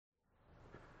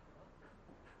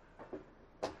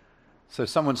So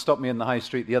someone stopped me in the high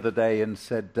street the other day and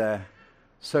said,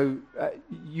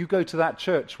 you go to that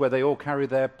church where they all carry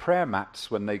their prayer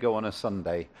mats when they go on a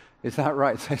Sunday. Is that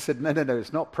right? So I said, no,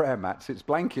 it's not prayer mats. It's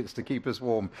blankets to keep us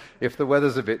warm if the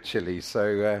weather's a bit chilly.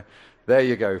 So there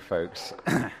you go, folks.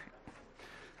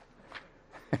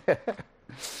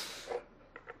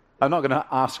 I'm not going to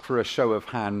ask for a show of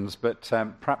hands, but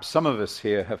perhaps some of us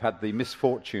here have had the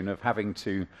misfortune of having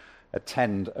to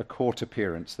attend a court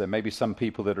appearance. There may be some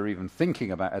people that are even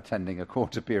thinking about attending a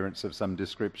court appearance of some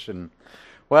description.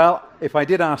 Well, if I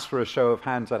did ask for a show of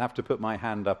hands, I'd have to put my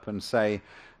hand up and say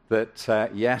that,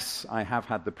 yes, I have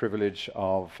had the privilege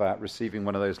of receiving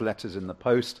one of those letters in the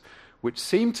post, which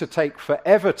seemed to take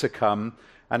forever to come,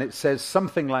 and it says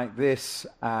something like this: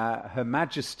 Her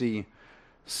Majesty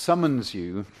summons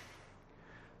you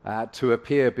to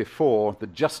appear before the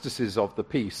justices of the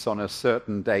peace on a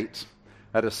certain date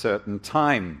at a certain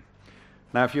time.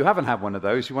 Now, if you haven't had one of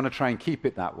those, you want to try and keep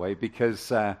it that way, because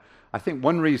I think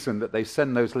one reason that they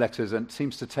send those letters, and it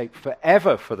seems to take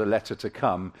forever for the letter to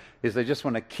come, is they just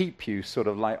want to keep you sort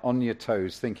of like on your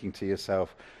toes, thinking to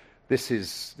yourself, this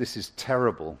is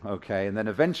terrible, okay? And then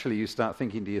eventually you start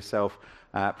thinking to yourself,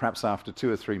 perhaps after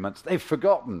 2 or 3 months, they've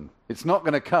forgotten, it's not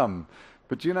going to come.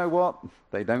 But you know what?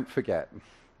 They don't forget,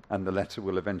 and the letter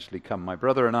will eventually come. My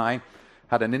brother and I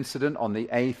had an incident on the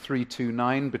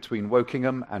A329 between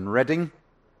Wokingham and Reading.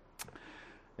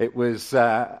 It was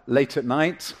late at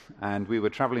night, and we were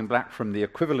travelling back from the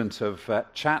equivalent of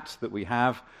chat that we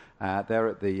have there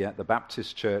at the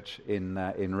Baptist Church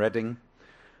in Reading.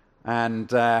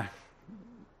 And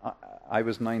I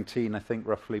was 19, I think,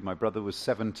 roughly. My brother was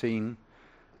 17,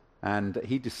 and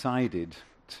he decided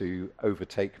to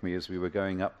overtake me as we were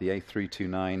going up the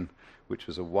A329, which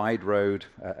was a wide road,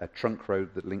 a trunk road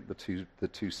that linked the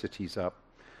two cities up.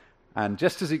 And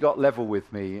just as he got level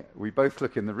with me, we both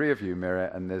look in the rearview mirror,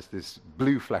 and there's this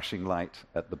blue flashing light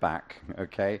at the back,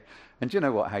 okay? And do you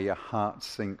know what? How your heart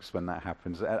sinks when that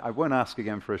happens. I won't ask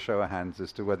again for a show of hands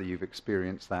as to whether you've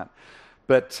experienced that.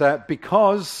 But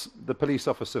because the police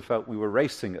officer felt we were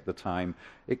racing at the time,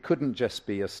 it couldn't just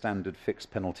be a standard fixed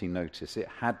penalty notice. It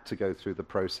had to go through the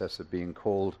process of being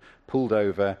called, pulled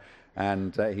over,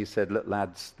 and he said, look,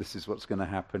 lads, this is what's going to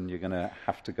happen. You're going to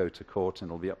have to go to court, and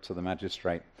it'll be up to the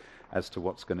magistrate as to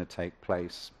what's going to take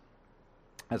place.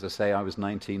 As I say, I was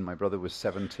 19, my brother was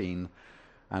 17,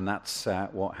 and that's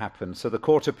what happened. So the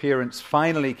court appearance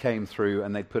finally came through,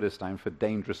 and they put us down for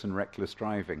dangerous and reckless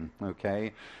driving,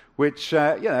 okay? Which,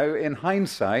 in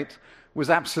hindsight, was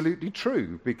absolutely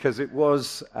true, because it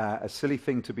was a silly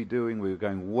thing to be doing. We were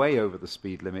going way over the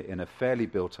speed limit in a fairly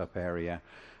built-up area,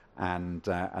 and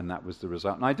that was the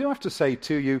result. And I do have to say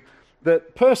to you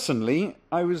that personally,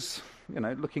 I was,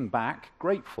 looking back,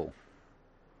 grateful.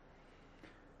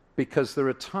 Because there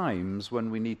are times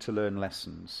when we need to learn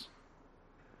lessons.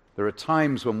 There are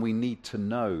times when we need to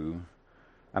know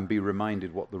and be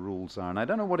reminded what the rules are. And I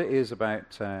don't know what it is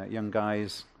about young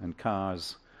guys and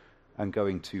cars and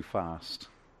going too fast.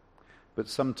 But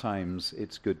sometimes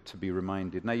it's good to be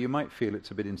reminded. Now, you might feel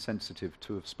it's a bit insensitive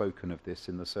to have spoken of this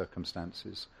in the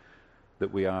circumstances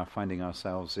that we are finding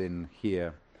ourselves in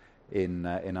here in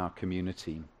our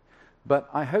community.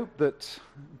 But I hope that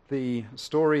the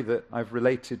story that I've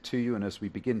related to you, and as we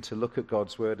begin to look at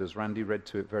God's Word, as Randy read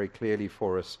to it very clearly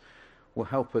for us, will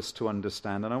help us to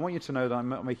understand. And I want you to know that I'm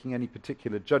not making any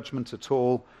particular judgment at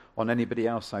all on anybody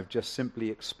else. I've just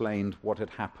simply explained what had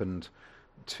happened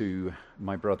to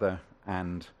my brother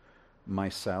and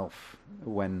myself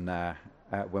when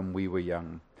we were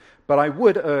young. But I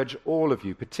would urge all of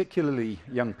you, particularly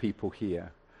young people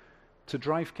here, to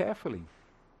drive carefully.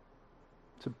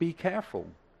 To be careful.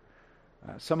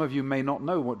 Some of you may not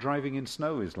know what driving in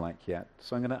snow is like yet,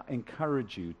 so I'm going to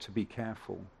encourage you to be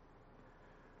careful.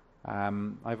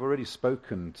 I've already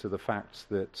spoken to the fact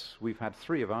that we've had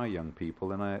 3 of our young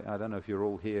people, and I don't know if you're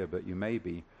all here, but you may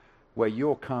be, where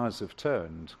your cars have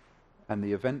turned, and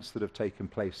the events that have taken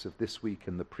place of this week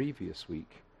and the previous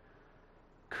week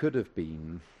could have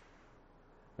been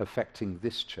affecting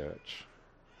this church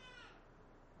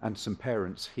and some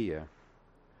parents here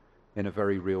in a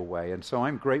very real way. And so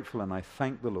I'm grateful, and I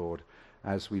thank the Lord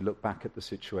as we look back at the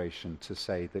situation to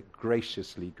say that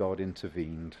graciously God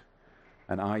intervened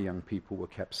and our young people were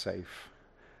kept safe,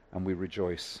 and we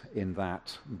rejoice in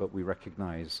that, but we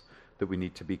recognize that we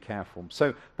need to be careful.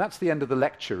 So that's the end of the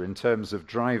lecture in terms of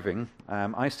driving.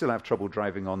 I still have trouble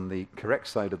driving on the correct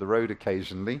side of the road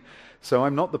occasionally, so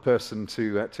I'm not the person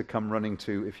to come running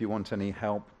to if you want any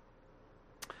help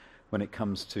when it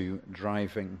comes to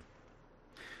driving.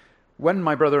 When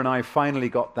my brother and I finally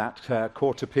got that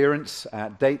court appearance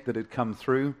date that had come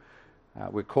through,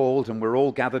 We're called and we're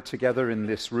all gathered together in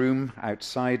this room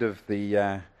outside of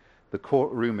the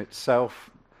courtroom itself.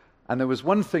 And there was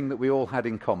one thing that we all had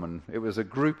in common. It was a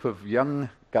group of young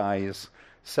guys,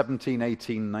 17,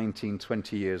 18, 19,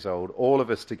 20 years old, all of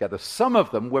us together. Some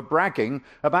of them were bragging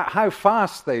about how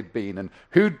fast they'd been and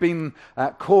who'd been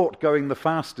caught going the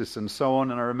fastest and so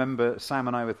on. And I remember Sam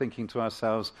and I were thinking to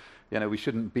ourselves, we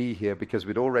shouldn't be here because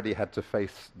we'd already had to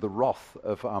face the wrath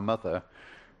of our mother,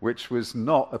 which was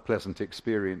not a pleasant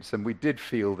experience. And we did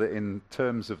feel that in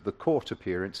terms of the court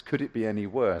appearance, could it be any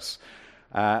worse?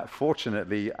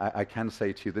 Fortunately, I can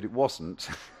say to you that it wasn't,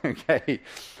 okay?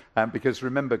 Because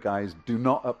remember, guys, do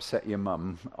not upset your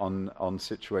mum on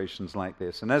situations like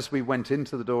this. And as we went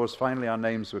into the doors, finally our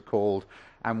names were called,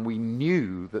 and we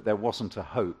knew that there wasn't a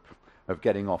hope of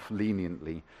getting off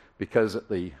leniently, because at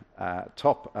the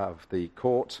top of the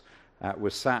court were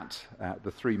sat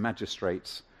the three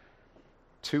magistrates,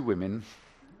 2 women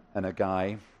and a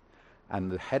guy,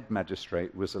 and the head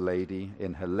magistrate was a lady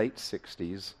in her late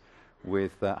 60s,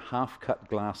 with half-cut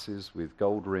glasses with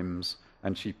gold rims,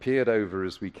 and she peered over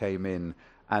as we came in,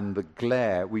 and the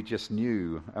glare, we just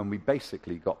knew, and we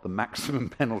basically got the maximum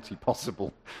penalty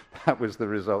possible. That was the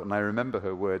result, and I remember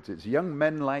her words, "It's young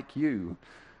men like you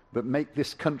that make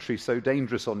this country so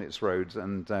dangerous on its roads,"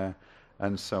 and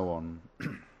so on.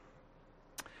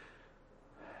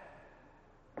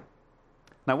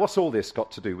 Now, what's all this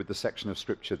got to do with the section of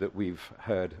Scripture that we've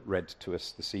heard read to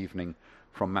us this evening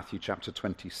from Matthew chapter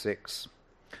 26?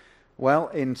 Well,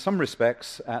 in some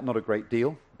respects, not a great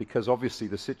deal, because obviously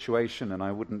the situation, and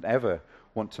I wouldn't ever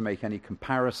want to make any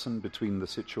comparison between the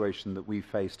situation that we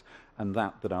faced and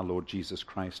that our Lord Jesus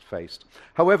Christ faced.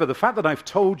 However, the fact that I've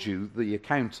told you the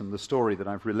account and the story that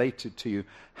I've related to you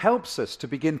helps us to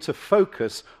begin to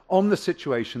focus on the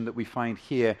situation that we find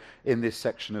here in this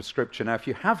section of Scripture. Now, if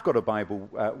you have got a Bible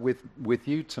with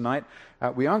you tonight,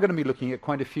 we are going to be looking at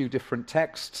quite a few different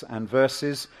texts and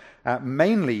verses,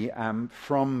 mainly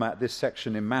from this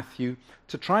section in Matthew,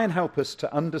 to try and help us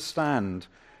to understand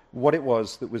what it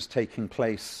was that was taking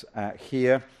place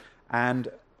here, and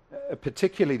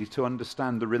particularly to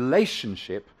understand the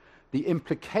relationship, the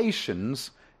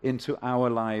implications into our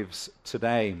lives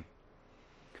today.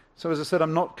 So as I said,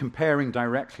 I'm not comparing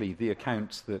directly the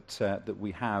accounts that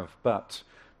we have, but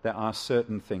there are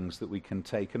certain things that we can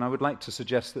take. And I would like to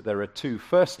suggest that there are two.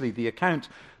 Firstly, the account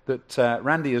that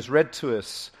Randy has read to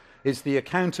us is the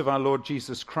account of our Lord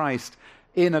Jesus Christ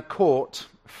in a court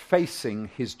facing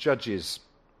his judges.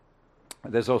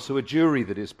 There's also a jury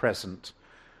that is present.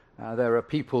 There are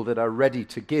people that are ready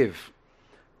to give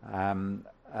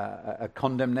a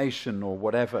condemnation or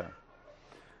whatever.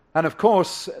 And of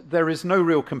course, there is no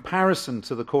real comparison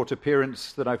to the court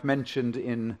appearance that I've mentioned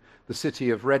in the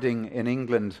city of Reading in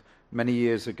England many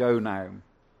years ago now.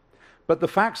 But the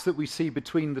facts that we see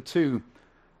between the two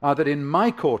are that in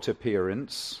my court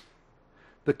appearance,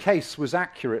 the case was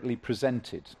accurately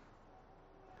presented.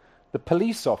 The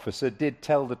police officer did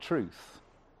tell the truth.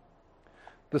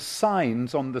 The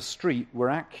signs on the street were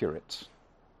accurate.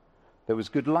 There was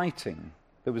good lighting.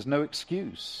 There was no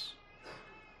excuse.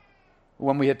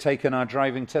 When we had taken our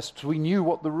driving tests, we knew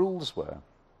what the rules were.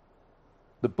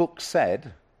 The book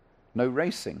said, no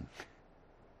racing.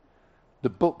 The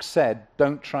book said,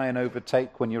 don't try and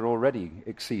overtake when you're already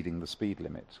exceeding the speed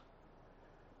limit.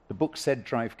 The book said,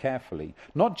 drive carefully,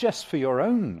 not just for your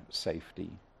own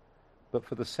safety, but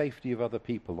for the safety of other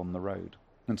people on the road.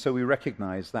 And so we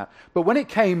recognize that. But when it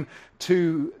came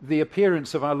to the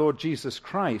appearance of our Lord Jesus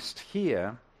Christ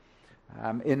here,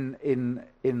 in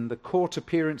the court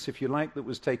appearance, if you like, that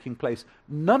was taking place,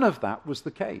 none of that was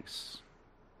the case.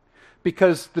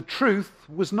 Because the truth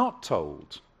was not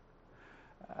told.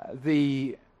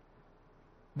 The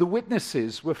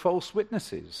witnesses were false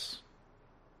witnesses.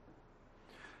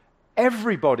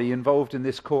 Everybody involved in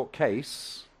this court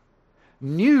case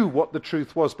knew what the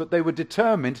truth was, but they were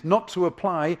determined not to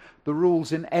apply the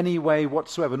rules in any way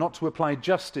whatsoever, not to apply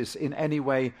justice in any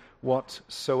way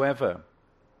whatsoever.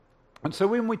 And so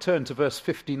when we turn to verse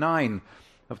 59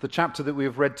 of the chapter that we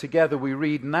have read together, we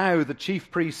read, "Now the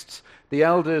chief priests, the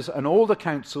elders, and all the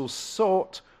council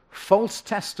sought false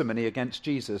testimony against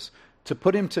Jesus to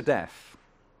put him to death.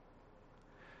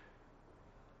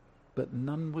 But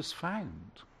none was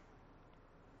found."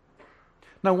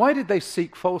 Now, why did they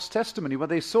seek false testimony? Well,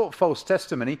 they sought false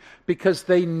testimony because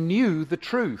they knew the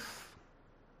truth.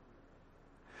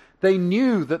 They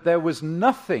knew that there was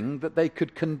nothing that they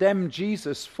could condemn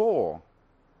Jesus for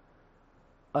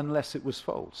unless it was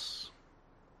false,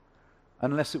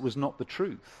 unless it was not the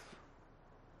truth.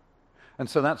 And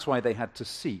so that's why they had to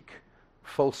seek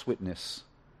false witness,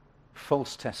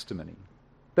 false testimony.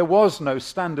 There was no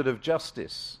standard of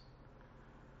justice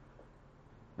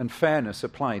and fairness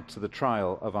applied to the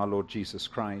trial of our Lord Jesus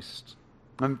Christ.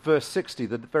 And verse 60,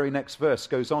 the very next verse,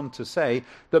 goes on to say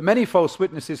that many false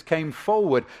witnesses came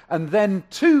forward, and then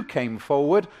two came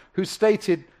forward who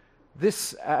stated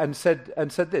this and said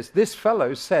this. This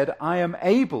fellow said, I am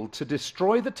able to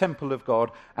destroy the temple of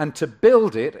God and to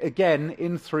build it again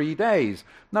in 3 days.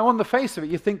 Now, on the face of it,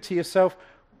 you think to yourself,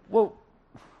 well,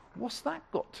 what's that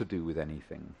got to do with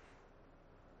anything?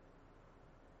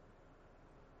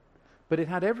 But it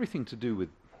had everything to do with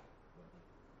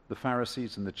the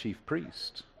Pharisees and the chief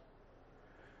priest,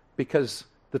 because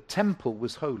the temple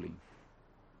was holy.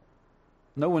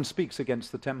 No one speaks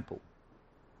against the temple.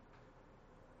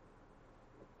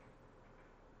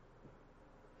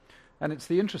 And it's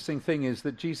the interesting thing is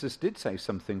that Jesus did say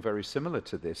something very similar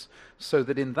to this, so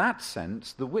that in that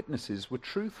sense, the witnesses were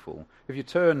truthful. If you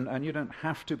turn, and you don't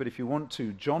have to, but if you want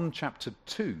to, John chapter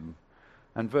 2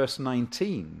 and verse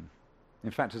 19. In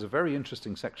fact, there's a very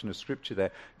interesting section of scripture there.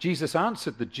 Jesus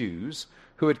answered the Jews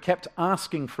who had kept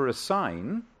asking for a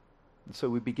sign, and so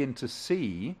we begin to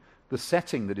see the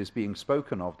setting that is being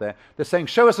spoken of there. They're saying,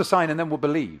 show us a sign and then we'll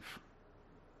believe.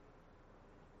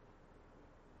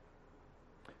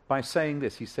 By saying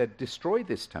this, he said, destroy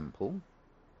this temple,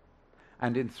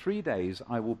 and in 3 days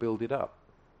I will build it up.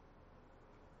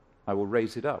 I will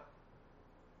raise it up.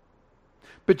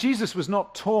 But Jesus was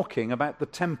not talking about the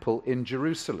temple in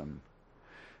Jerusalem.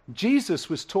 Jesus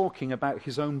was talking about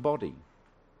his own body.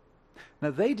 Now,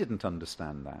 they didn't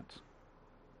understand that.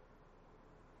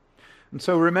 And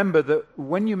so remember that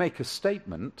when you make a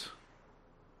statement,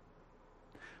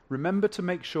 remember to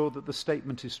make sure that the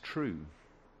statement is true.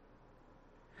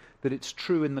 That it's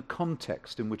true in the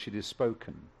context in which it is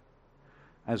spoken,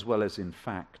 as well as in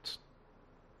fact.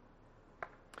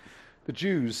 The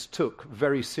Jews took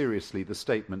very seriously the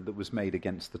statement that was made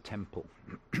against the temple.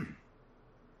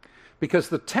 Because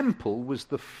the temple was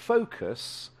the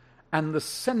focus and the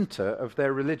center of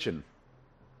their religion.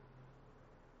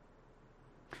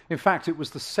 In fact, it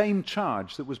was the same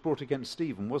charge that was brought against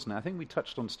Stephen, wasn't it? I think we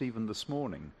touched on Stephen this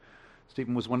morning.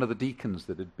 Stephen was one of the deacons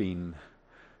that had been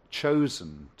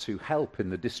chosen to help in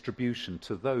the distribution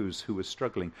to those who were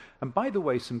struggling. And by the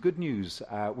way, some good news.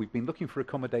 We've been looking for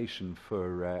accommodation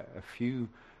for a few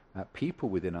people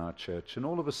within our church, and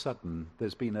all of a sudden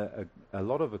there's been a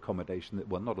lot of accommodation,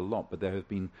 well, not a lot, but there has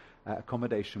been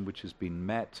accommodation which has been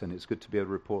met, and it's good to be able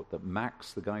to report that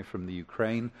Max, the guy from the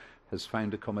Ukraine, has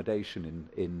found accommodation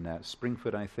in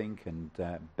Springford, I think, and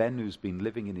Ben, who's been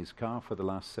living in his car for the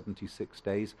last 76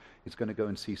 days, is going to go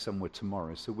and see somewhere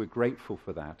tomorrow. So we're grateful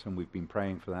for that, and we've been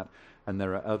praying for that. And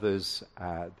there are others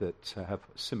that have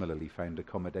similarly found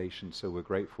accommodation, so we're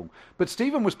grateful. But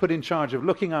Stephen was put in charge of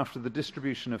looking after the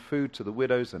distribution of food to the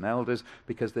widows and elders,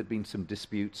 because there'd been some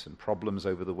disputes and problems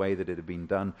over the way that it had been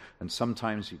done, and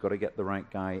sometimes you've got to get the right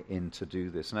guy in to do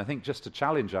this. And I think just to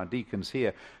challenge our deacons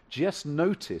here, just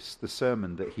notice the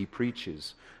sermon that he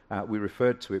preaches. We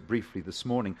referred to it briefly this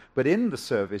morning, but in the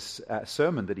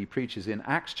sermon that he preaches in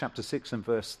Acts chapter 6 and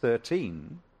verse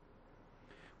 13,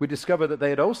 we discover that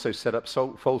they had also set up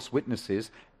false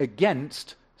witnesses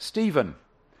against Stephen.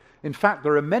 In fact,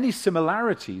 there are many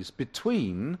similarities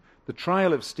between the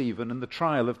trial of Stephen and the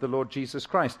trial of the Lord Jesus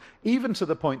Christ, even to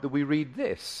the point that we read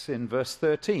this in verse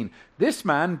 13. This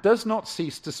man does not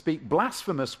cease to speak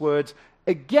blasphemous words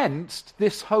against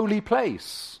this holy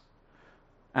place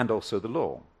and also the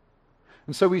law.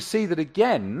 And so we see that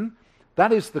again,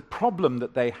 that is the problem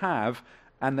that they have,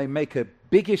 and they make a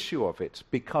big issue of it,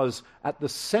 because at the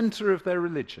center of their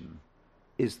religion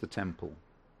is the temple.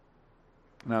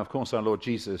 Now, of course, our Lord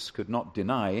Jesus could not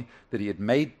deny that he had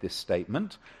made this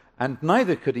statement, and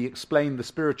neither could he explain the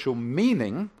spiritual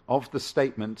meaning of the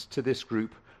statement to this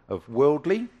group of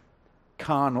worldly,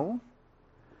 carnally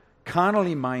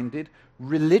minded,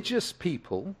 religious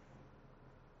people.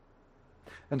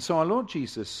 And so our Lord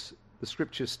Jesus, the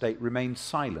scriptures state, remained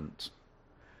silent,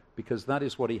 because that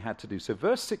is what he had to do. So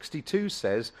verse 62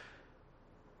 says,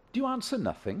 do you answer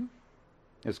nothing?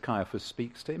 As Caiaphas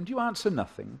speaks to him, do you answer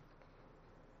nothing?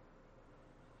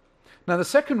 Now, the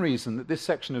second reason that this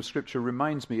section of Scripture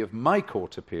reminds me of my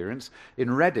court appearance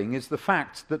in Reading is the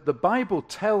fact that the Bible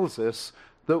tells us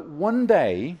that one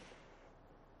day,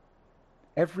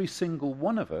 every single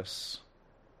one of us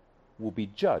will be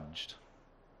judged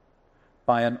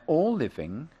by an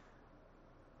all-living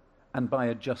and by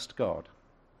a just God.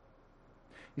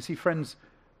 You see, friends,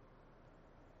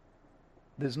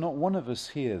 there's not one of us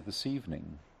here this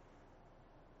evening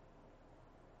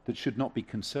that should not be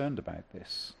concerned about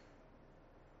this,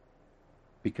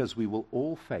 because we will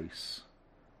all face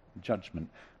judgment.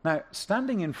 Now,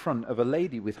 standing in front of a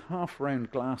lady with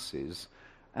half-round glasses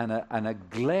and a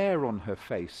glare on her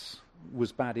face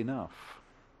was bad enough.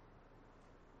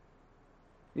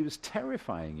 It was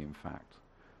terrifying, in fact.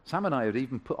 Sam and I had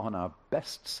even put on our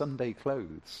best Sunday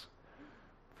clothes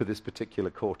for this particular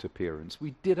court appearance.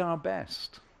 We did our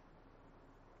best.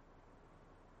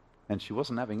 And she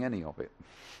wasn't having any of it.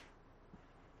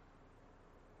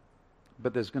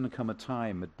 But there's going to come a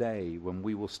time, a day, when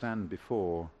we will stand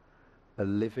before a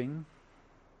living,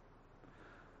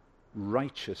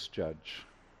 righteous judge.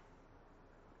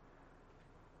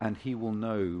 And he will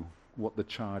know what the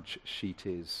charge sheet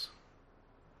is.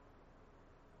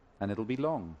 And it'll be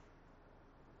long.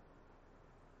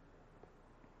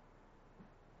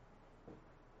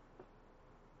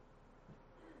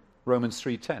 Romans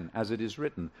 3:10, as it is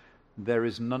written, there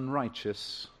is none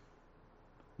righteous,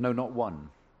 no, not one.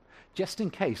 Just in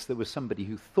case there was somebody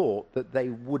who thought that they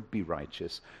would be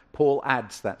righteous, Paul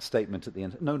adds that statement at the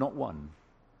end, no, not one.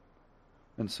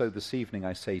 And so this evening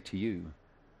I say to you,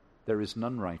 there is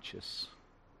none righteous,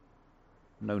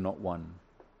 no, not one.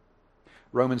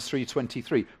 Romans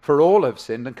 3:23, for all have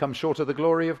sinned and come short of the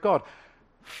glory of God.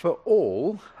 For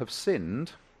all have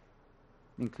sinned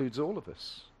includes all of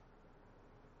us.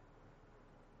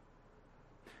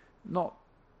 Not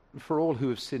for all who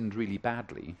have sinned really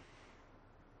badly,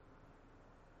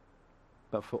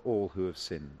 but for all who have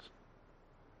sinned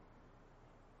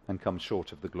and come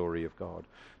short of the glory of God.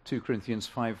 2 Corinthians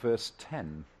 5 verse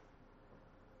 10.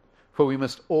 For we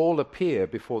must all appear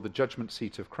before the judgment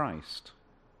seat of Christ,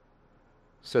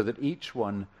 so that each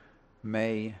one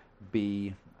may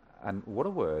be, and what a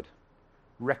word,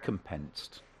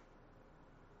 recompensed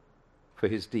for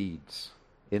his deeds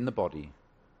in the body,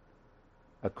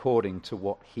 according to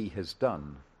what he has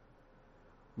done,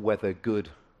 whether good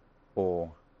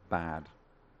or bad.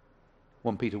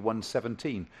 1 Peter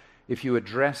 1:17, if you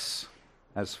address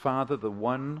as Father the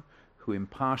one who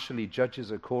impartially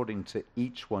judges according to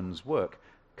each one's work,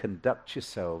 conduct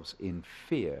yourselves in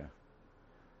fear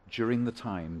during the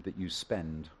time that you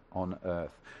spend on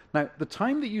earth. Now, the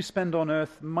time that you spend on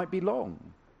earth might be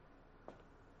long.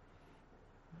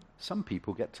 Some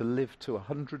people get to live to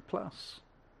 100 plus.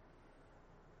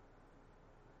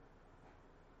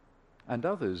 And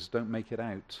others don't make it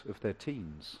out of their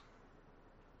teens.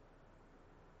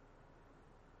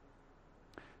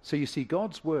 So you see,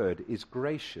 God's word is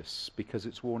gracious because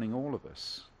it's warning all of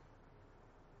us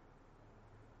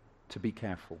to be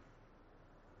careful.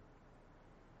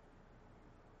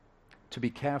 To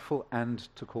be careful and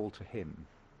to call to him.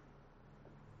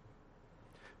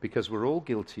 Because we're all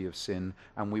guilty of sin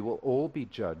and we will all be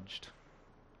judged.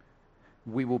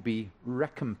 We will be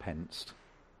recompensed.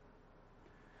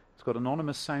 It's got an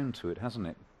ominous sound to it, hasn't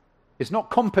it? It's not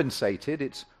compensated,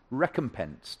 it's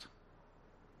recompensed.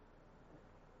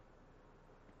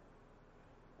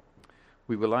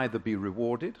 We will either be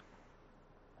rewarded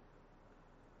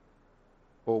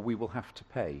or we will have to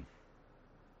pay.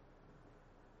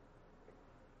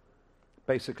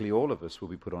 Basically, all of us will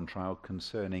be put on trial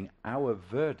concerning our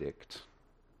verdict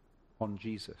on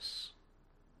Jesus.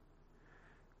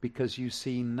 Because you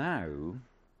see now,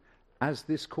 as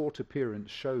this court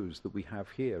appearance shows that we have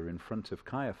here in front of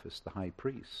Caiaphas, the high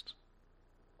priest,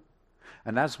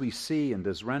 and as we see, and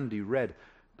as Randy read,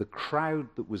 the crowd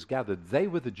that was gathered, they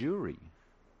were the jury.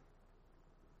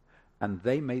 And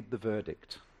they made the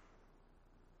verdict.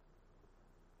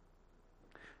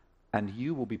 And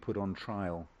you will be put on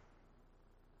trial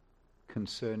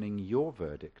concerning your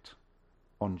verdict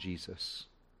on Jesus.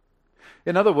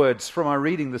 In other words, from our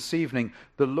reading this evening,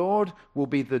 the Lord will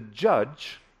be the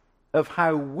judge of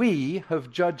how we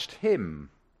have judged him.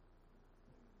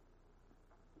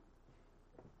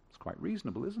 It's quite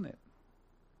reasonable, isn't it?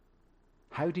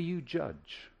 How do you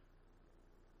judge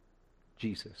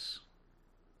Jesus?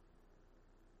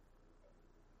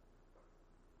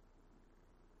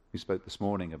 We spoke this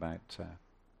morning about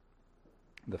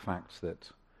the fact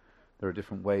that there are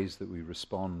different ways that we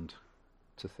respond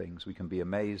to things. We can be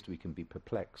amazed, we can be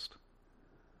perplexed,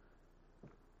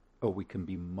 or we can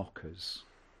be mockers.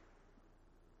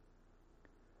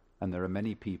 And there are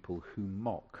many people who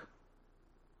mock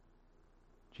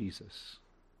Jesus.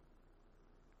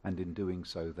 And in doing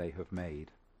so, they have made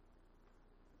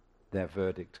their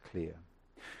verdict clear.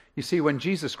 You see, when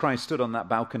Jesus Christ stood on that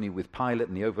balcony with Pilate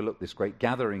and he overlooked this great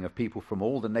gathering of people from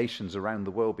all the nations around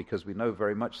the world, because we know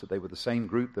very much that they were the same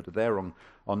group that are there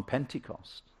on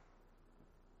Pentecost.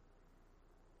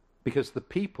 Because the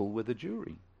people were the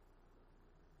jury.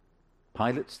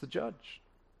 Pilate's the judge.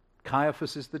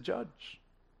 Caiaphas is the judge.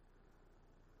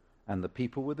 And the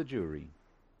people were the jury.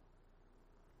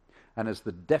 And as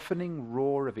the deafening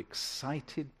roar of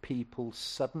excited people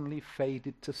suddenly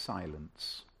faded to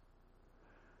silence,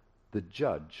 the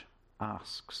judge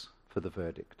asks for the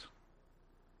verdict.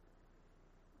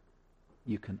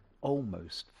 You can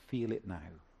almost feel it now.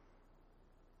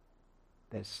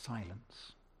 There's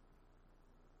silence.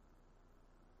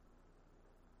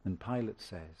 And Pilate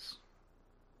says,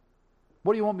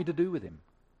 "What do you want me to do with him?"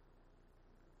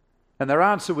 And their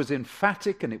answer was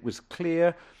emphatic and it was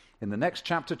clear. In the next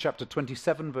chapter, chapter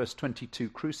 27, verse 22,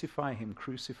 "Crucify him,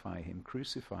 crucify him,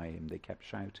 crucify him," they kept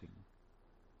shouting,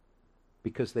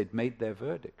 because they'd made their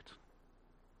verdict.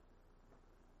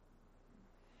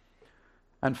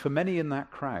 And for many in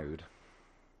that crowd,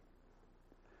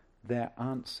 their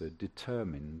answer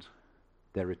determined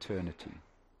their eternity.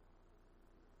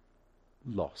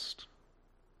 Lost.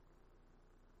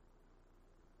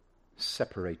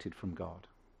 Separated from God.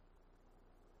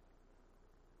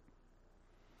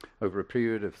 Over a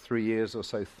period of 3 years or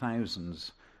so,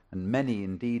 thousands, and many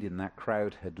indeed in that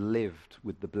crowd, had lived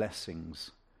with the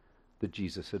blessings that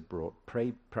Jesus had brought.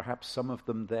 Perhaps some of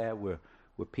them there were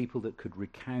people that could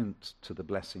recount to the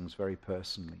blessings very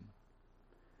personally.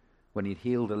 When he'd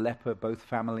healed a leper, both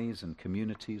families and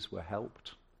communities were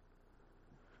helped.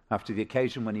 After the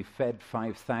occasion when he fed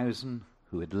 5,000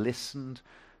 who had listened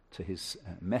to his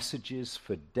messages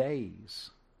for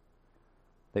days,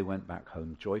 they went back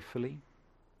home joyfully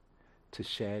to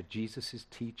share Jesus'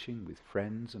 teaching with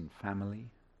friends and family.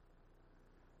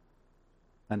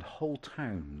 And whole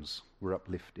towns were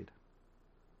uplifted.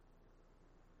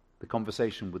 The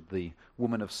conversation with the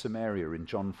woman of Samaria in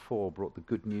John 4 brought the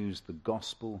good news, the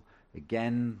gospel,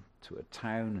 again to a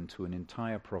town and to an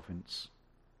entire province.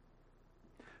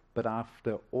 But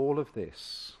after all of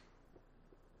this,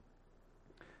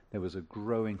 there was a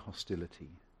growing hostility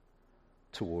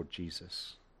toward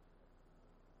Jesus.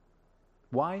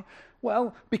 Why?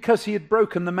 Well, because he had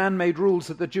broken the man-made rules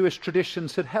that the Jewish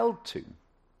traditions had held to.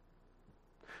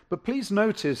 But please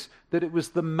notice that it was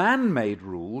the man-made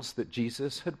rules that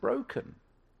Jesus had broken.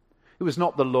 It was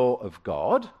not the law of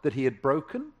God that he had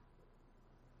broken.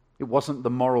 It wasn't the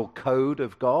moral code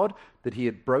of God that he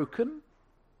had broken.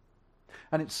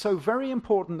 And it's so very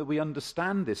important that we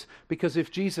understand this, because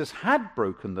if Jesus had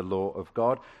broken the law of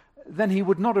God, then he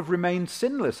would not have remained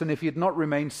sinless. And if he had not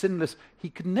remained sinless, he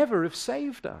could never have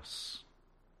saved us,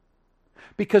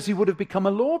 because he would have become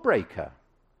a lawbreaker.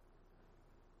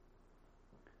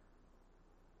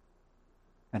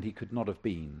 And he could not have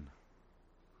been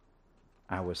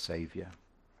our Savior.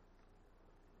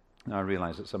 Now, I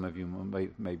realize that some of you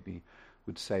maybe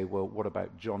would say, well, what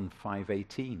about John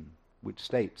 5:18, which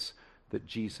states that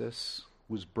Jesus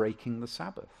was breaking the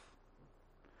Sabbath?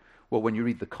 Well, when you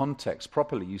read the context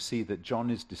properly, you see that John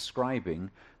is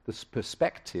describing the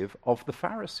perspective of the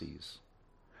Pharisees.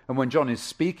 And when John is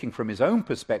speaking from his own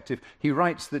perspective, he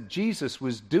writes that Jesus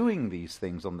was doing these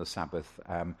things on the Sabbath,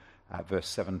 verse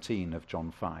 17 of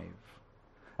John 5.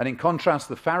 And in contrast,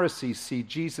 the Pharisees see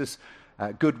Jesus'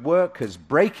 good work as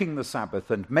breaking the Sabbath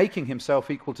and making himself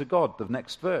equal to God. The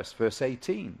next verse, verse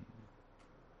 18.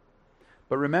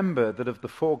 But remember that of the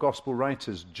four gospel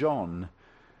writers, John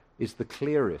is the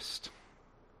clearest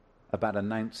about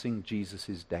announcing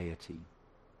Jesus' deity.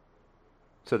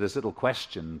 So there's little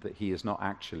question that he is not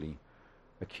actually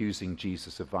accusing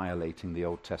Jesus of violating the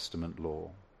Old Testament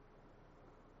law.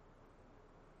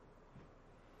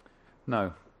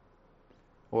 No.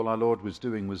 All our Lord was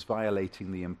doing was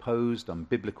violating the imposed,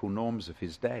 unbiblical norms of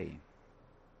his day,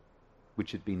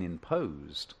 which had been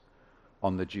imposed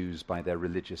on the Jews by their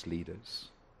religious leaders,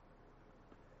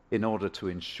 in order to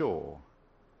ensure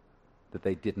that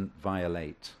they didn't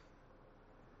violate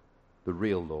the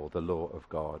real law, the law of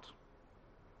God.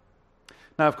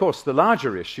 Now, of course, the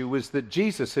larger issue was that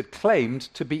Jesus had claimed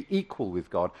to be equal with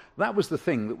God. That was the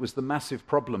thing that was the massive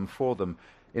problem for them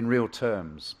in real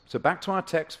terms. So back to our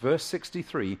text, verse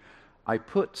 63, "I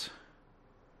put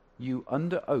you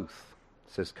under oath,"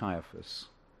 says Caiaphas,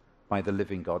 "by the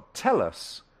living God. Tell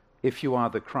us if you are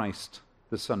the Christ,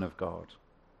 the Son of God."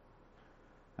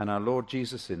 And our Lord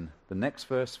Jesus, in the next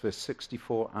verse, verse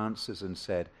 64, answers and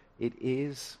said, "It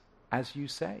is as you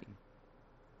say."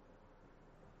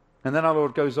 And then our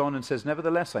Lord goes on and says,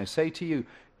 "Nevertheless, I say to you,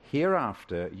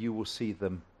 hereafter you will see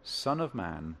the Son of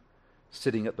Man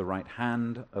sitting at the right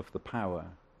hand of the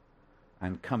power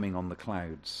and coming on the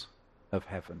clouds of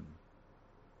heaven."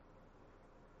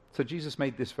 So Jesus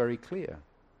made this very clear.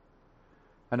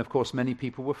 And of course, many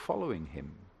people were following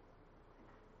him.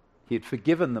 He had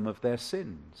forgiven them of their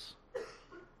sins.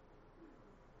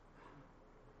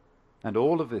 And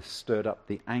all of this stirred up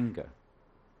the anger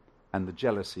and the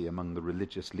jealousy among the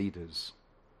religious leaders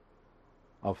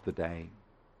of the day.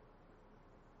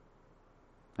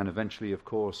 And eventually, of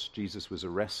course, Jesus was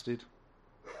arrested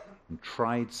and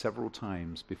tried several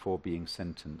times before being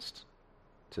sentenced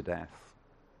to death.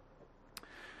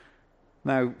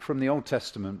 Now, from the Old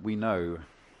Testament, we know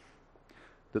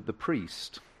that the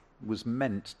priest was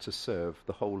meant to serve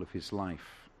the whole of his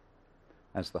life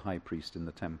as the high priest in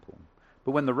the temple.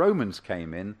 But when the Romans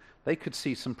came in, they could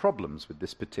see some problems with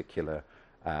this particular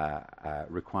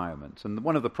requirement. And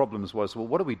one of the problems was, well,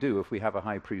 what do we do if we have a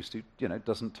high priest who,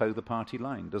 doesn't toe the party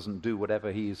line, doesn't do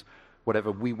whatever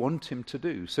we want him to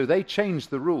do? So they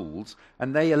changed the rules,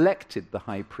 and they elected the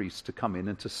high priest to come in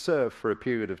and to serve for a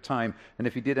period of time. And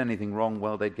if he did anything wrong,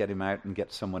 well, they'd get him out and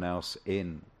get someone else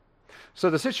in. So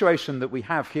the situation that we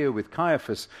have here with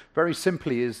Caiaphas, very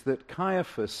simply, is that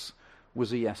Caiaphas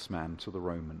was a yes man to the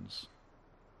Romans.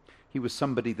 He was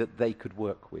somebody that they could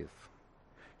work with.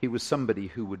 He was somebody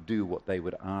who would do what they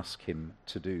would ask him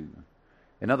to do.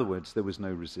 In other words, there was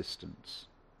no resistance.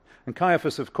 And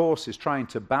Caiaphas, of course, is trying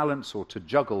to balance or to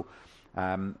juggle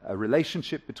a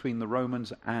relationship between the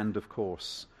Romans and, of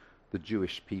course, the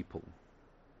Jewish people.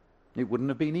 It wouldn't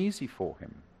have been easy for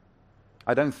him.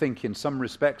 I don't think in some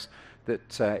respects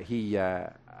that he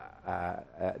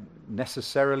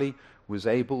necessarily was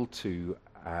able to,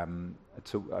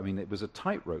 it was a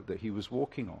tightrope that he was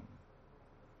walking on.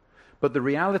 But the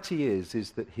reality is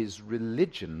that his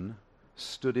religion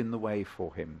stood in the way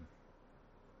for him.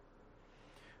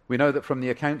 We know that from the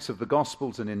accounts of the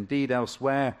Gospels and indeed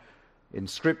elsewhere in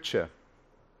Scripture,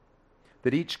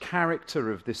 that each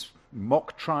character of this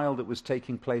mock trial that was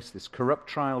taking place, this corrupt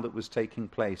trial that was taking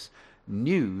place,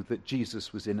 knew that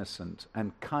Jesus was innocent,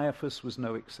 and Caiaphas was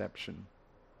no exception.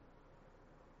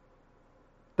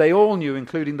 They all knew,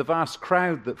 including the vast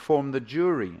crowd that formed the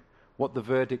jury, what the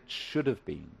verdict should have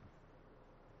been.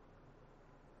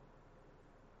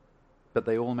 But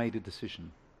they all made a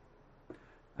decision.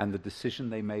 And the decision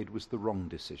they made was the wrong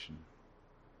decision.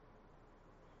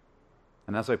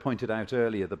 And as I pointed out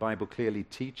earlier, the Bible clearly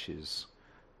teaches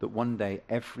that one day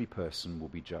every person will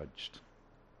be judged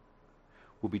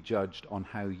on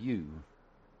how you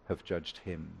have judged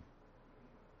him.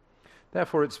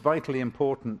 Therefore, it's vitally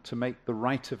important to make the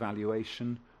right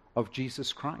evaluation of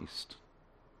Jesus Christ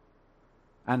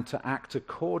and to act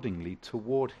accordingly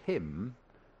toward him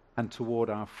and toward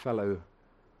our fellow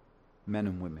men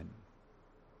and women.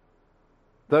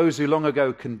 Those who long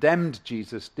ago condemned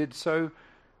Jesus did so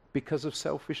because of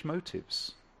selfish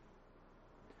motives.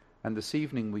 And this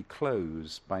evening we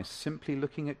close by simply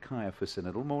looking at Caiaphas in a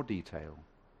little more detail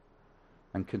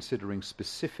and considering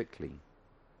specifically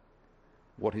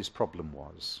what his problem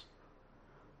was.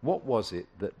 What was it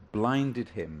that blinded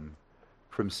him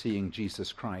from seeing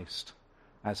Jesus Christ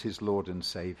as his Lord and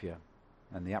Savior?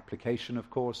 And the application, of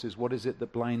course, is what is it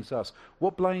that blinds us?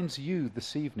 What blinds you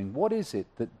this evening? What is it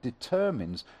that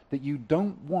determines that you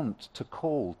don't want to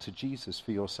call to Jesus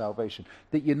for your salvation?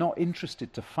 That you're not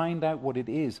interested to find out what it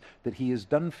is that he has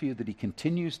done for you, that he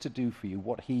continues to do for you,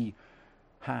 what he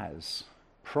has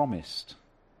promised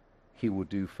he will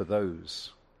do for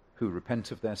those who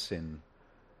repent of their sin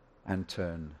and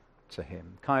turn to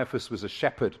him. Caiaphas was a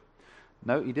shepherd.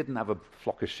 No, he didn't have a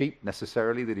flock of sheep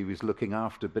necessarily that he was looking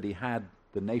after, but he had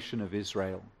the nation of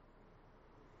Israel.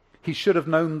 He should have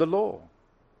known the law.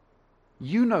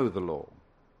 You know the law.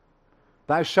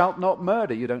 Thou shalt not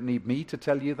murder. You don't need me to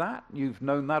tell you that. You've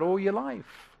known that all your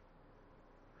life.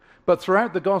 But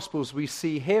throughout the Gospels, we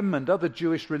see him and other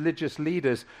Jewish religious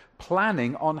leaders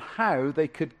planning on how they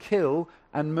could kill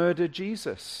and murder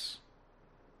Jesus.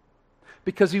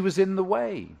 Because he was in the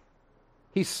way.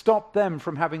 He stopped them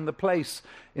from having the place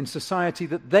in society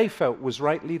that they felt was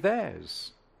rightly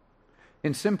theirs.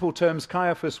 In simple terms,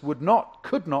 Caiaphas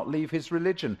could not leave his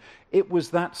religion. It was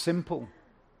that simple.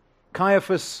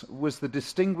 Caiaphas was the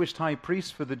distinguished high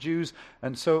priest for the Jews,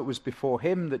 and so it was before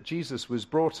him that Jesus was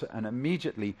brought, and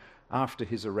immediately after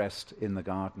his arrest in the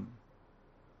garden.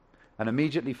 And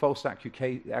immediately false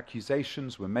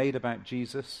accusations were made about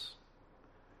Jesus.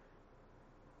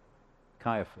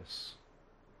 Caiaphas,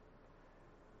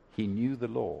 he knew the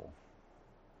law.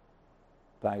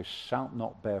 Thou shalt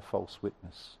not bear false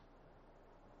witness.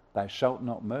 Thou shalt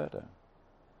not murder.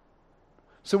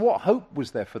 So what hope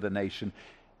was there for the nation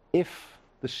if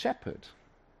the shepherd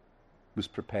was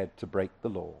prepared to break the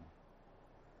law,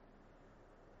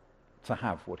 to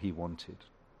have what he wanted?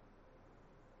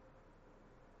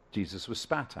 Jesus was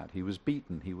spat at, he was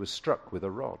beaten, he was struck with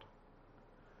a rod.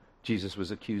 Jesus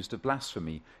was accused of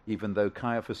blasphemy, even though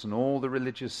Caiaphas and all the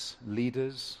religious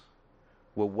leaders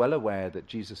were well aware that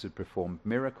Jesus had performed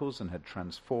miracles and had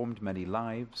transformed many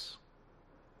lives.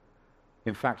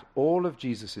 In fact, all of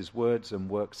Jesus' words and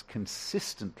works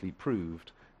consistently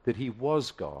proved that he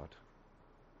was God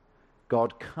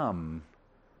God come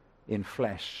in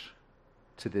flesh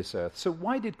to this earth. So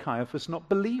why did Caiaphas not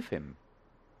believe him?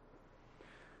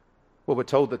 Well, we're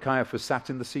told that Caiaphas sat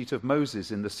in the seat of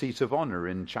Moses, in the seat of honor,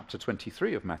 in chapter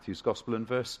 23 of Matthew's Gospel and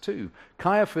verse 2.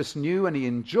 Caiaphas knew and he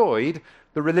enjoyed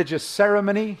the religious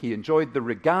ceremony, he enjoyed the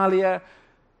regalia,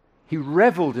 he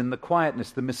reveled in the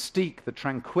quietness, the mystique, the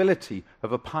tranquility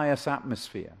of a pious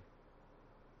atmosphere.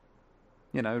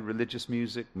 You know, religious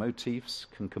music, motifs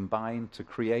can combine to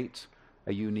create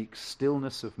a unique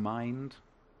stillness of mind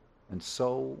and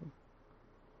soul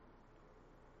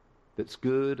that's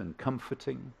good and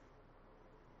comforting.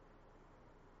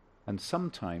 And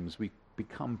sometimes we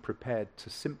become prepared to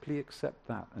simply accept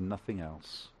that and nothing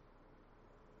else.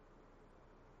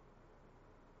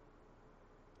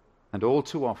 And all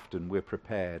too often we're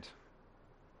prepared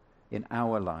in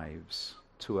our lives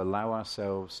to allow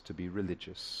ourselves to be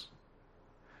religious.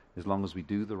 As long as we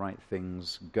do the right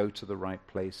things, go to the right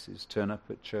places, turn up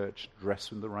at church,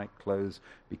 dress in the right clothes,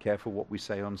 be careful what we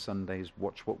say on Sundays,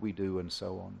 watch what we do, and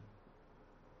so on.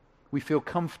 We feel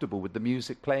comfortable with the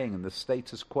music playing and the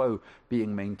status quo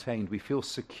being maintained. We feel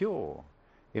secure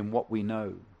in what we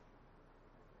know.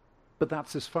 But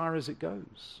that's as far as it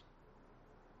goes.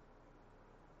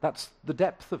 That's the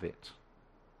depth of it.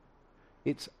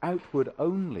 It's outward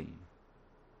only.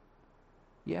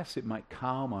 Yes, it might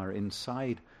calm our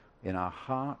inside in our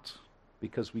heart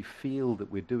because we feel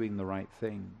that we're doing the right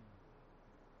thing.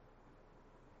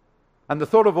 And the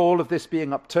thought of all of this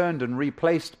being upturned and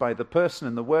replaced by the person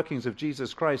and the workings of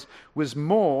Jesus Christ was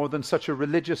more than such a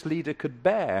religious leader could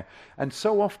bear. And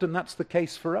so often that's the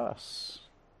case for us.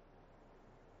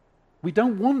 We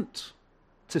don't want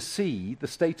to see the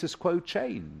status quo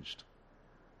changed.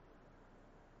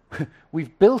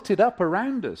 We've built it up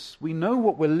around us. We know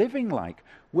what we're living like.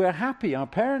 We're happy. Our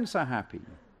parents are happy.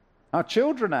 Our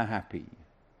children are happy.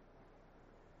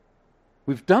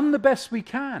 We've done the best we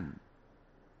can.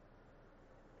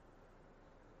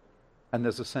 And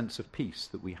there's a sense of peace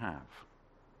that we have.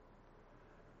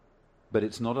 But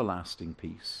it's not a lasting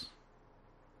peace.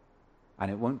 And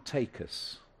it won't take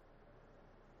us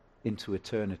into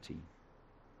eternity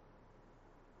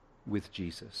with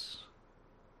Jesus.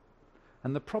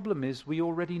 And the problem is we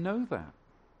already know that.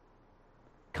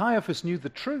 Caiaphas knew the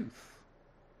truth.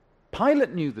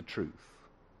 Pilate knew the truth.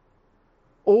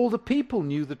 All the people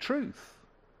knew the truth.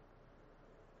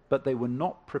 But they were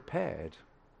not prepared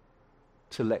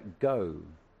to let go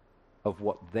of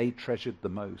what they treasured the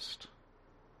most.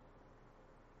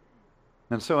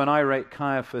 And so an irate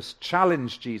Caiaphas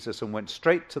challenged Jesus and went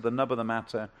straight to the nub of the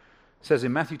matter. It says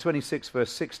in Matthew 26,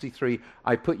 verse 63,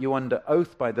 I put you under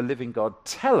oath by the living God.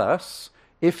 Tell us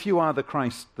if you are the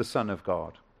Christ, the Son of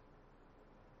God.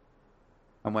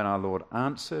 And when our Lord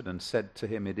answered and said to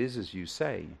him, it is as you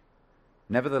say.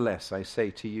 Nevertheless, I say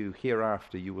to you,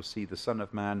 hereafter you will see the Son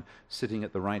of Man sitting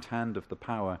at the right hand of the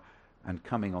power and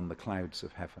coming on the clouds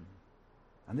of heaven.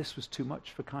 And this was too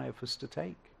much for Caiaphas to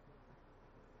take.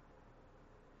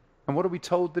 And what are we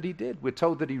told that he did? We're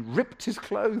told that he ripped his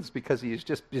clothes because he is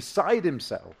just beside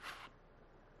himself.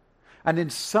 And in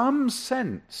some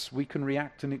sense, we can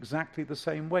react in exactly the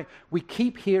same way. We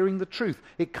keep hearing the truth.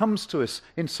 It comes to us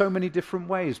in so many different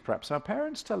ways. Perhaps our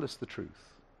parents tell us the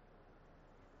truth.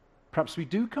 Perhaps we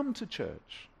do come to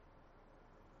church.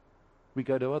 We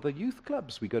go to other youth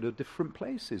clubs. We go to different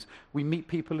places. We meet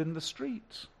people in the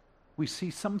street. We see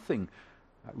something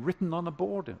written on a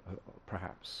board,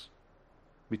 perhaps.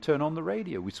 We turn on the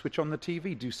radio. We switch on the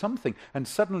TV, do something, and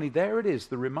suddenly there it is,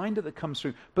 the reminder that comes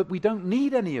through. But we don't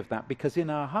need any of that because in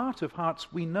our heart of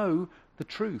hearts we know the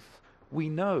truth. We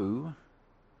know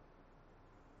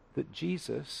that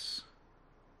Jesus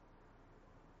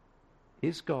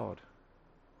is God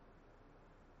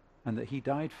and that he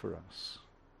died for us.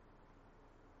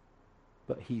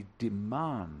 But he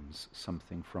demands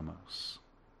something from us.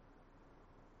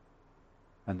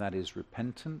 And that is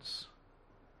repentance,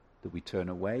 that we turn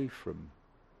away from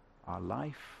our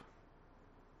life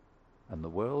and the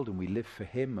world and we live for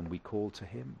him and we call to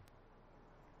him.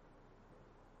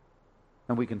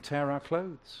 And we can tear our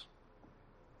clothes.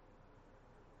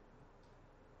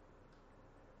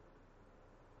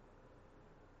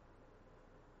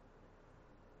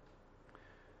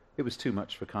 It was too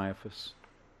much for Caiaphas.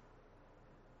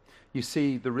 You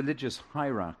see, the religious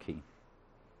hierarchy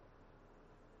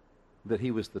that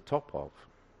he was the top of,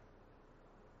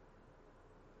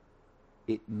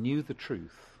 it knew the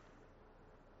truth,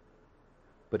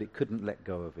 but it couldn't let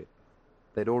go of it.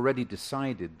 They'd already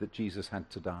decided that Jesus had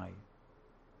to die.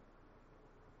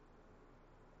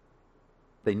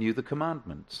 They knew the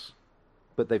commandments,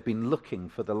 but they've been looking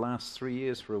for the last 3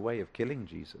 years for a way of killing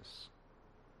Jesus.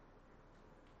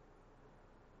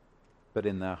 but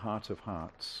in their heart of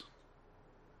hearts,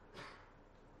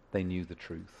 they knew the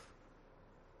truth.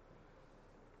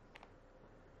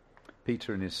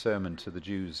 Peter, in his sermon to the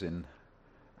Jews in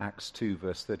Acts 2,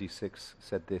 verse 36,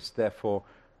 said this: "Therefore,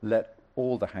 let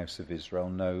all the house of Israel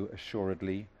know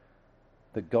assuredly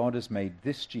that God has made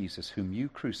this Jesus, whom you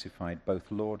crucified,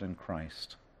 both Lord and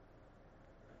Christ."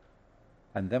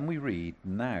 And then we read,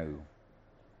 "Now,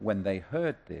 when they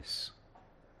heard this,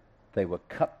 they were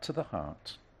cut to the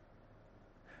heart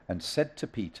and said to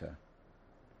Peter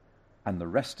and the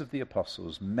rest of the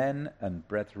apostles, 'Men and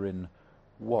brethren,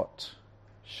 what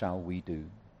shall we do?'"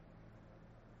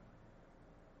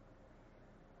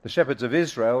 The shepherds of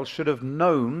Israel should have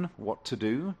known what to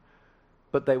do,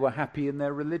 but they were happy in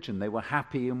their religion. They were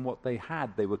happy in what they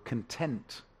had. They were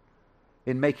content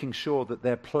in making sure that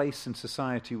their place in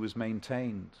society was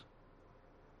maintained.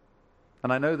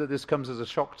 And I know that this comes as a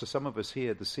shock to some of us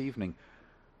here this evening,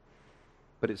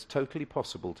 but it's totally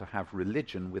possible to have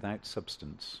religion without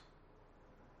substance.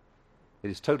 It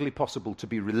is totally possible to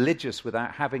be religious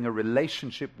without having a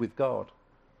relationship with God.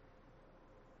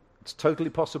 It's totally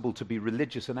possible to be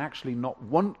religious and actually not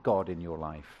want God in your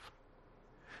life,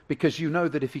 because you know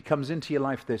that if he comes into your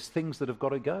life, there's things that have got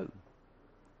to go.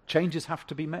 Changes have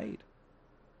to be made.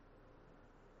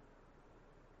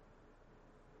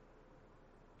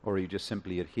 Or are you just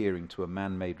simply adhering to a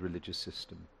man-made religious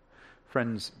system?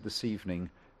 Friends, this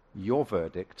evening, your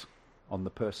verdict on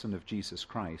the person of Jesus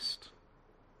Christ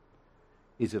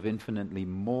is of infinitely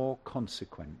more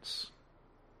consequence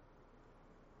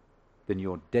than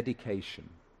your dedication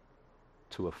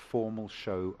to a formal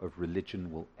show of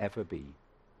religion will ever be.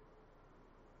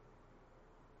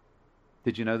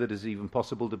 Did you know that it is even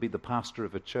possible to be the pastor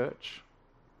of a church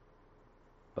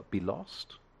but be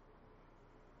lost?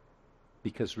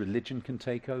 Because religion can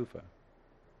take over.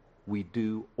 We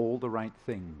do all the right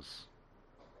things.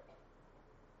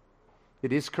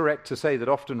 It is correct to say that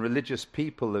often religious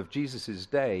people of Jesus'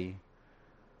 day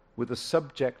were the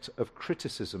subject of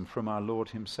criticism from our Lord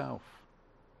himself.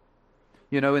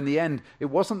 You know, in the end, it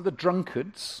wasn't the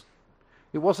drunkards,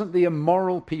 it wasn't the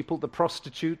immoral people, the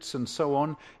prostitutes and so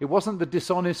on, it wasn't the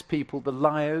dishonest people, the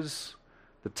liars,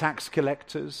 the tax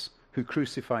collectors who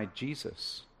crucified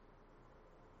Jesus.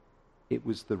 It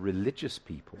was the religious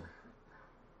people,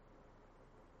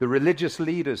 the religious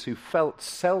leaders who felt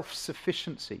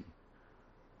self-sufficiency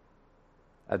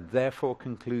and therefore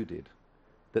concluded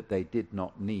that they did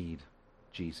not need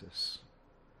Jesus.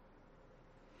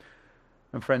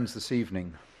 And friends, this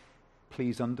evening,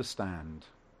 please understand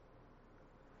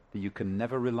that you can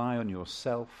never rely on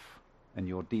yourself and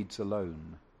your deeds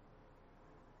alone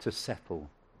to settle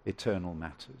eternal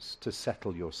matters, to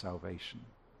settle your salvation.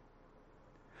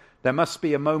 There must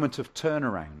be a moment of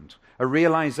turnaround, a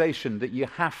realization that you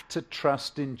have to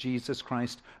trust in Jesus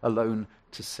Christ alone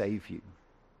to save you.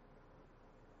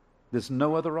 There's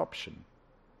no other option.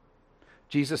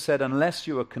 Jesus said, unless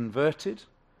you are converted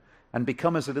and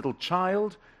become as a little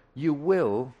child, you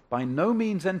will by no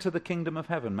means enter the kingdom of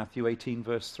heaven, Matthew 18,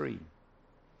 verse 3.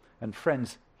 And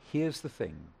friends, here's the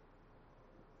thing.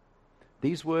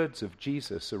 These words of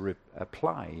Jesus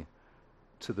apply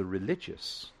to the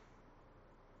religious,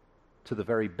 to the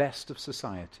very best of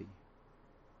society,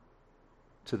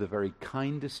 to the very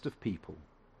kindest of people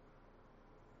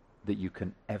that you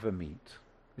can ever meet.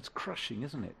 It's crushing,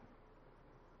 isn't it?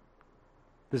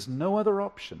 There's no other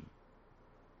option.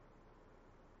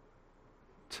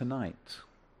 Tonight,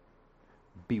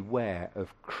 beware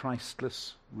of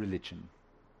Christless religion.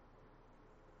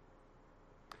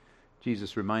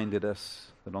 Jesus reminded us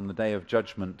that on the day of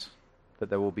judgment, that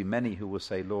there will be many who will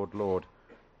say, Lord, Lord,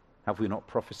 have we not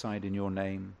prophesied in your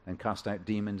name, and cast out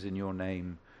demons in your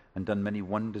name, and done many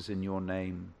wonders in your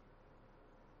name?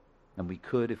 And we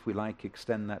could, if we like,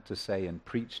 extend that to say, and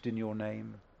preached in your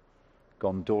name,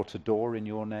 gone door to door in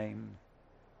your name,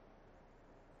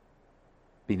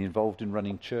 been involved in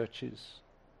running churches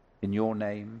in your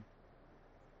name.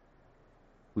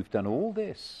 We've done all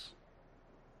this.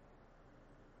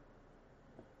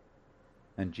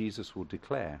 And Jesus will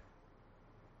declare,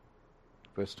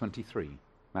 verse 23,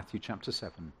 Matthew chapter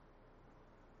 7,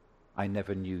 I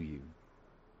never knew you.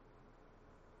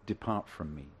 Depart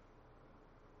from me,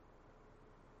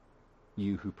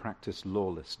 you who practice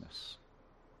lawlessness.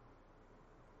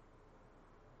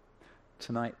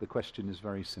 Tonight the question is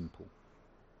very simple.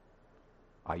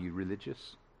 Are you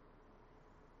religious?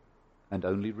 And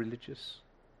only religious?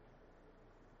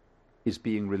 Is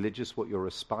being religious what you're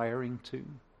aspiring to?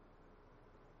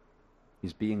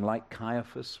 Is being like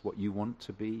Caiaphas what you want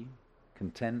to be?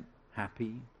 Content,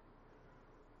 happy?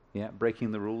 Yeah,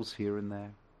 breaking the rules here and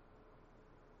there?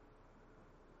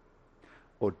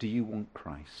 Or do you want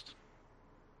Christ,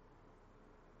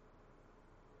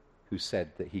 who said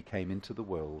that he came into the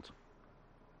world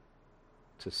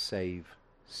to save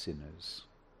sinners?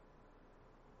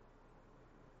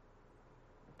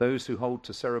 Those who hold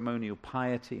to ceremonial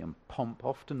piety and pomp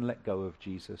often let go of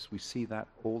Jesus. We see that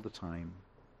all the time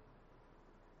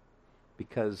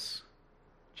because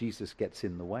Jesus gets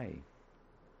in the way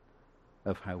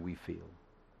of how we feel.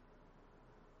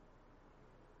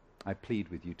 I plead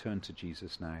with you, turn to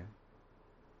Jesus now.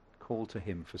 Call to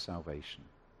him for salvation.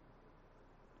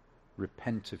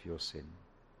 Repent of your sin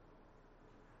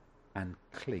and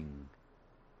cling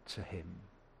to him.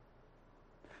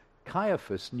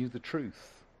 Caiaphas knew the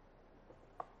truth,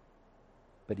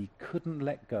 but he couldn't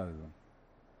let go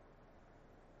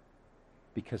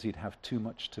because he'd have too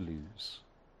much to lose.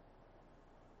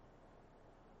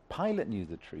 Pilate knew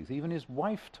the truth. Even his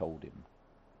wife told him.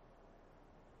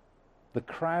 The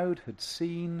crowd had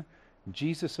seen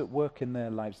Jesus at work in their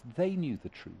lives. They knew the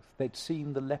truth. They'd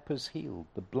seen the lepers healed,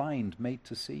 the blind made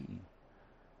to see,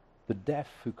 the deaf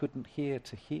who couldn't hear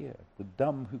to hear, the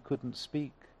dumb who couldn't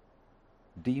speak,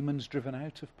 demons driven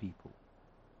out of people,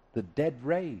 the dead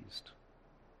raised.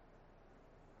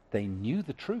 They knew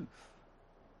the truth,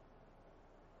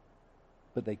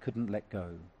 but they couldn't let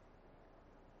go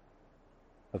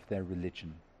of their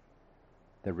religion,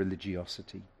 their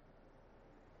religiosity.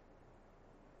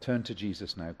 Turn to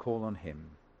Jesus now, call on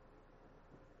him,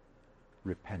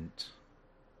 repent,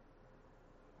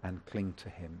 and cling to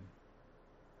him.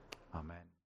 Amen.